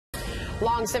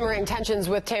Long simmering tensions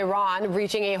with Tehran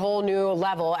reaching a whole new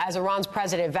level as Iran's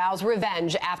president vows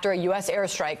revenge after a U.S.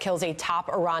 airstrike kills a top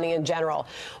Iranian general.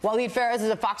 Waleed Phares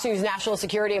is a Fox News national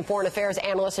security and foreign affairs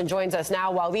analyst and joins us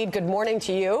now. Waleed, good morning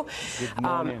to you. Good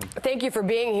morning. Thank you for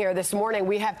being here this morning.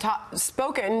 We have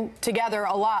spoken together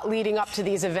a lot leading up to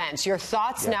these events. Your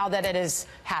thoughts now that it has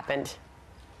happened?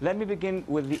 Let me begin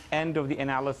with the end of the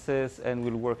analysis, and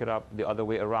we'll work it up the other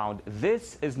way around.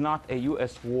 This is not a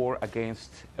U.S. war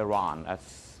against Iran,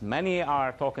 as many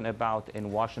are talking about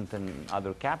in Washington and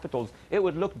other capitals. It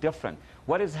would look different.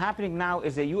 What is happening now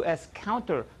is a U.S.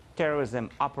 counterterrorism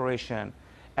operation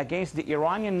against the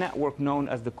Iranian network known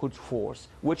as the Quds Force,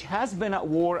 which has been at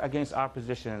war against our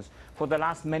positions for the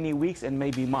last many weeks and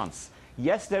maybe months.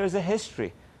 Yes, there is a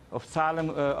history of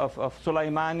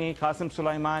Soleimani, Qassem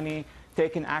Soleimani,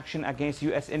 taking action against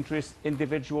U.S. interests,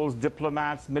 individuals,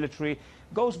 diplomats, military,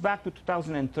 goes back to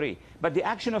 2003. But the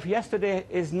action of yesterday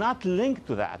is not linked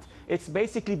to that. It's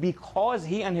basically because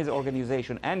he and his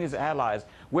organization and his allies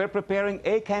were preparing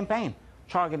a campaign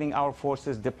targeting our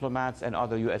forces, diplomats, and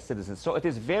other U.S. citizens. So it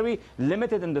is very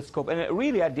limited in the scope. And it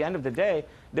really, at the end of the day,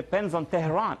 depends on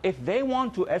Tehran. If they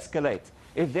want to escalate,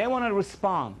 if they want to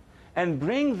respond, and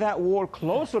bring that war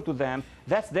closer to them,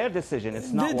 that's their decision.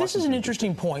 It's not This is an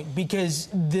interesting point, because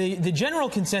the general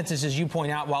consensus, as you point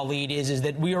out, Waleed, is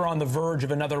that we are on the verge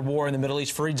of another war in the Middle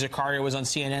East. Fareed Zakaria was on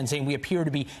CNN saying we appear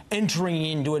to be entering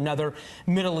into another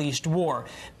Middle East war.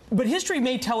 But history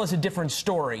may tell us a different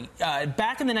story.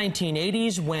 Back in the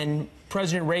 1980s, when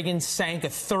President Reagan sank a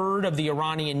third of the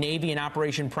Iranian Navy in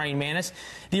Operation Praying Mantis,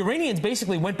 the Iranians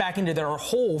basically went back into their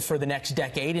hole for the next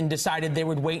decade and decided they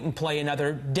would wait and play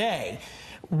another day.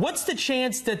 What's the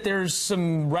chance that there's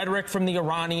some rhetoric from the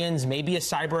Iranians, maybe a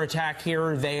cyber attack here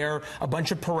or there, a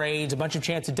bunch of parades, a bunch of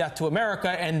chance of death to America,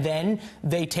 and then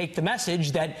they take the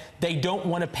message that they don't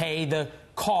want to pay the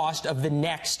cost of the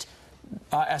next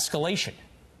escalation?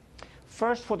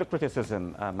 First, for the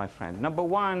criticism, my friend. Number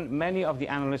one, many of the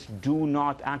analysts do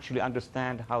not actually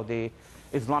understand how the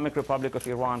Islamic Republic of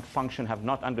Iran function, have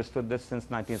not understood this since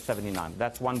 1979.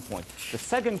 That's one point. The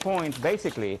second point,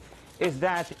 basically, is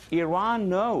that Iran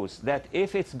knows that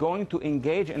if it's going to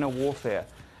engage in a warfare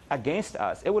against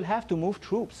us, it will have to move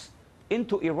troops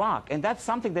into Iraq. And that's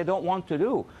something they don't want to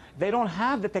do. They don't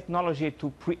have the technology to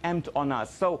preempt on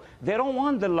us. So they don't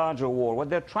want the larger war.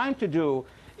 What they're trying to do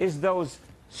is those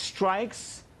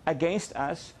strikes against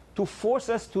us to force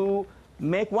us to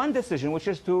make one decision, which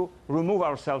is to remove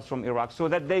ourselves from Iraq so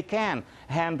that they can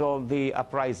handle the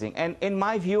uprising. And in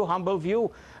my view, humble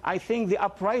view, I think the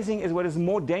uprising is what is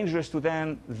more dangerous to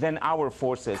them than our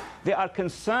forces. They are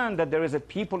concerned that there is a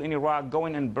people in Iraq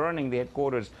going and burning the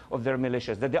headquarters of their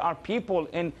militias, that there are people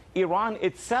in Iran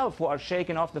itself who are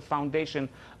shaking off the foundation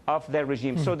of their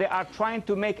regime. So they are trying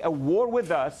to make a war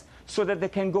with us so that they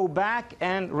can go back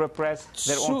and repress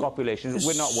their own population.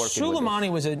 We're not working with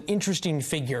Soleimani was an interesting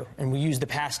figure, and we use the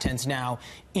past tense now,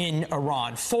 in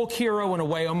Iran. Folk hero in a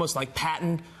way, almost like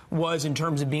Patton was in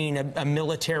terms of being a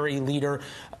military leader,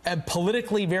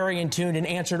 politically very in tune and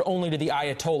answered only to the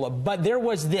Ayatollah. But there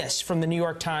was this from the New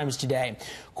York Times today.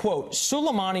 Quote,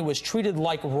 Soleimani was treated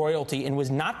like royalty and was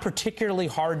not particularly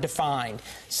hard to find,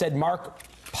 said Mark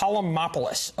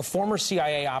Palamopoulos, a former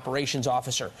CIA operations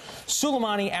officer.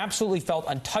 Soleimani absolutely felt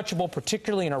untouchable,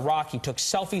 particularly in Iraq. He took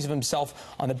selfies of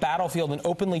himself on the battlefield and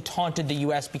openly taunted the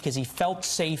U.S. because he felt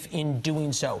safe in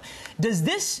doing so. Does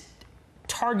this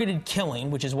targeted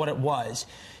killing, which is what it was,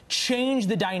 change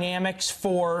the dynamics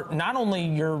for not only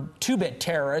your two-bit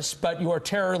terrorists, but your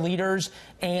terror leaders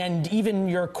and even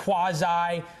your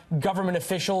quasi-government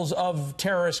officials of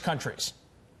terrorist countries?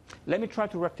 Let me try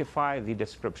to rectify the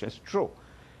description. It's true.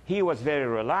 He was very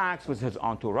relaxed with his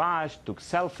entourage, took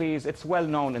selfies. It's well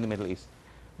known in the Middle East.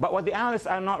 But what the analysts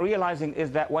are not realizing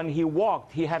is that when he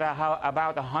walked, he had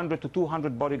about 100 to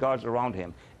 200 bodyguards around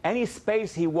him. Any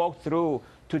space he walked through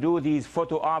to do these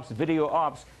photo ops, video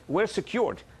ops, were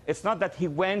secured. It's not that he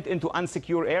went into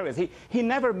unsecure areas. He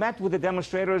never met with the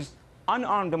demonstrators,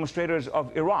 unarmed demonstrators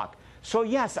of Iraq. So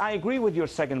yes, I agree with your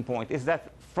second point, is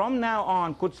that from now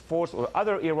on, Quds Force or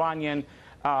other Iranian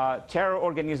terror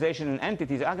organizations and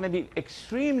entities are going to be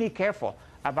extremely careful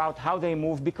about how they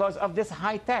move because of this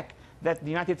high tech that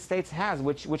the United States has,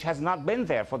 which has not been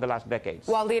there for the last decades.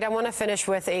 Waleed, I want to finish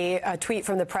with a tweet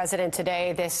from the president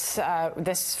today.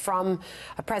 This from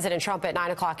President Trump at 9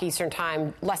 o'clock Eastern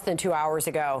Time, less than 2 hours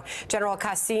ago. General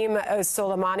Qassem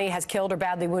Soleimani has killed or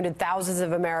badly wounded thousands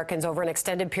of Americans over an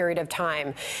extended period of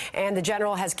time. And the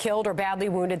general has killed or badly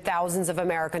wounded thousands of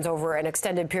Americans over an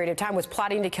extended period of time, was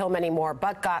plotting to kill many more,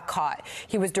 but got caught.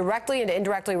 He was directly and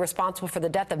indirectly responsible for the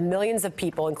death of millions of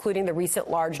people, including the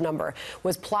recent large number,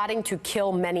 was plotting to to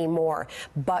kill many more,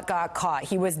 but got caught.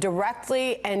 He was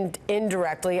directly and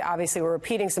indirectly, obviously we're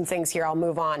repeating some things here, I'll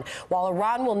move on. While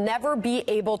Iran will never be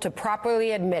able to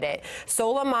properly admit it,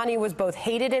 Soleimani was both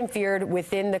hated and feared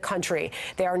within the country.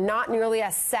 They are not nearly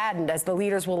as saddened as the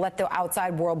leaders will let the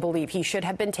outside world believe. He should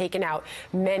have been taken out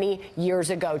many years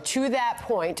ago. To that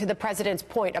point, to the president's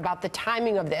point about the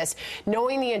timing of this,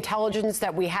 knowing the intelligence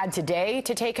that we had today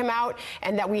to take him out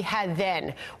and that we had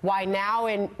then, why now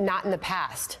and not in the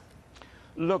past?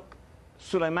 Look,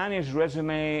 Soleimani's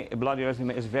resume, bloody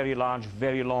resume, is very large,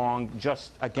 very long,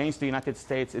 just against the United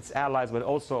States, its allies, but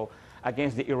also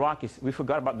against the Iraqis. We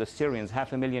forgot about the Syrians.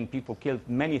 500,000 people killed.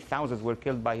 Many thousands were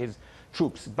killed by his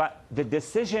troops. But the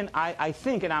decision, I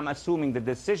think, and I'm assuming, the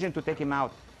decision to take him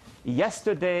out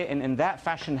yesterday and in that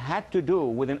fashion had to do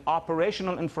with an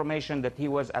operational information that he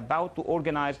was about to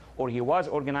organize, or he was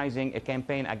organizing a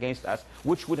campaign against us,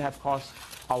 which would have cost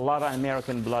a lot of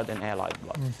American blood and Allied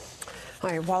blood. All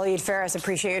right, Waleed, Phares,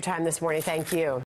 appreciate your time this morning. Thank you.